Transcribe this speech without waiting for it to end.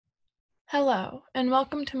Hello, and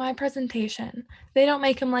welcome to my presentation, They Don't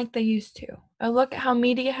Make 'Em Like They Used to, a look at how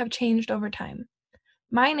media have changed over time.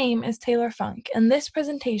 My name is Taylor Funk, and this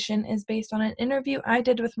presentation is based on an interview I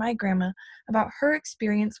did with my grandma about her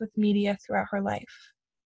experience with media throughout her life.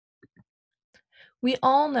 We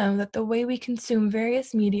all know that the way we consume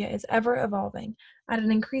various media is ever evolving at an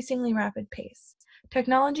increasingly rapid pace.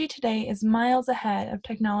 Technology today is miles ahead of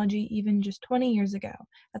technology even just 20 years ago,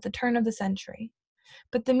 at the turn of the century.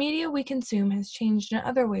 But the media we consume has changed in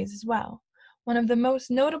other ways as well. One of the most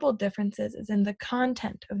notable differences is in the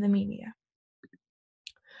content of the media.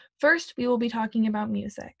 First, we will be talking about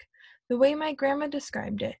music. The way my grandma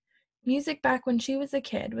described it, music back when she was a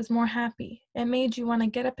kid was more happy. It made you want to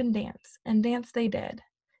get up and dance they did.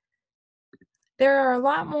 There are a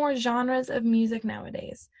lot more genres of music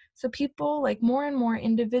nowadays, so people like more and more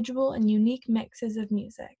individual and unique mixes of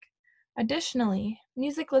music. Additionally,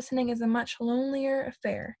 music listening is a much lonelier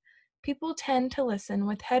affair. People tend to listen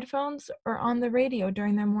with headphones or on the radio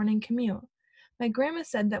during their morning commute. My grandma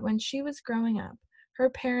said that when she was growing up, her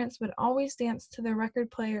parents would always dance to the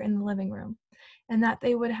record player in the living room, and that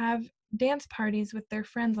they would have dance parties with their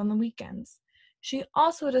friends on the weekends. She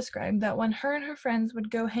also described that when her and her friends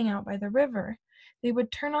would go hang out by the river, they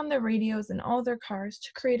would turn on the radios in all their cars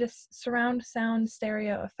to create a surround sound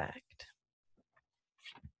stereo effect.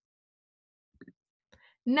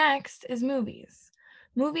 Next is movies.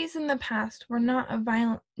 Movies in the past were not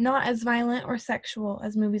as violent or sexual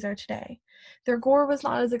as movies are today. Their gore was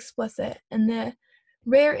not as explicit, and the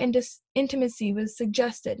rare intimacy was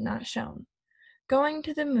suggested, not shown. Going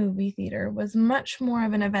to the movie theater was much more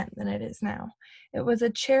of an event than it is now. It was a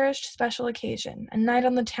cherished special occasion, a night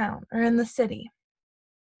on the town or in the city.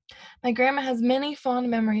 My grandma has many fond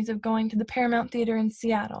memories of going to the Paramount Theater in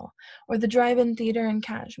Seattle or the Drive-In Theater in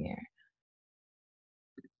Kashmir.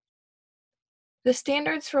 The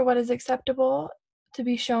standards for what is acceptable to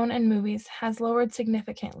be shown in movies has lowered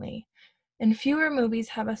significantly, and fewer movies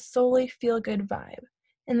have a solely feel-good vibe.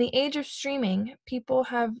 In the age of streaming, people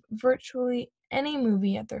have virtually any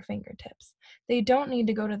movie at their fingertips. They don't need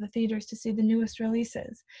to go to the theaters to see the newest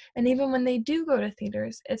releases, and even when they do go to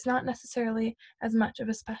theaters, it's not necessarily as much of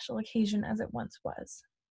a special occasion as it once was.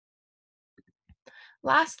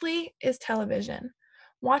 Lastly is television.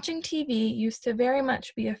 Watching TV used to very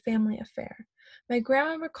much be a family affair. My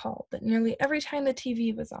grandma recalled that nearly every time the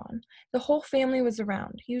TV was on, the whole family was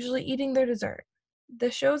around, usually eating their dessert.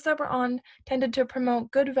 The shows that were on tended to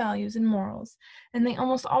promote good values and morals, and they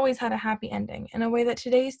almost always had a happy ending, in a way that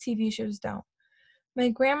today's TV shows don't. My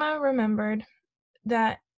grandma remembered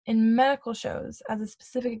that in medical shows, as a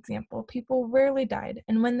specific example, people rarely died,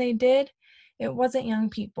 and when they did, it wasn't young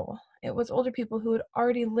people. It was older people who had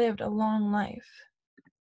already lived a long life.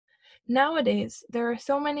 Nowadays, there are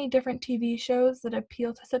so many different TV shows that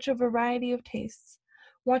appeal to such a variety of tastes.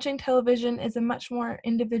 Watching television is a much more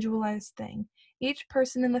individualized thing. Each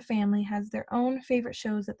person in the family has their own favorite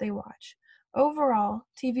shows that they watch. Overall,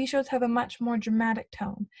 TV shows have a much more dramatic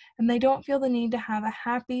tone, and they don't feel the need to have a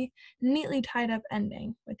happy, neatly tied up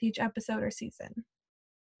ending with each episode or season.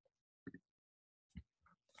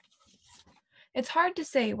 It's hard to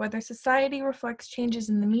say whether society reflects changes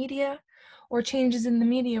in the media or changes in the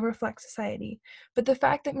media reflect society, but the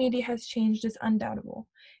fact that media has changed is undoubtable.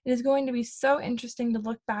 It is going to be so interesting to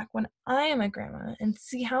look back when I am a grandma and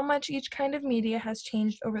see how much each kind of media has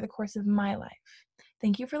changed over the course of my life.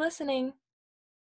 Thank you for listening.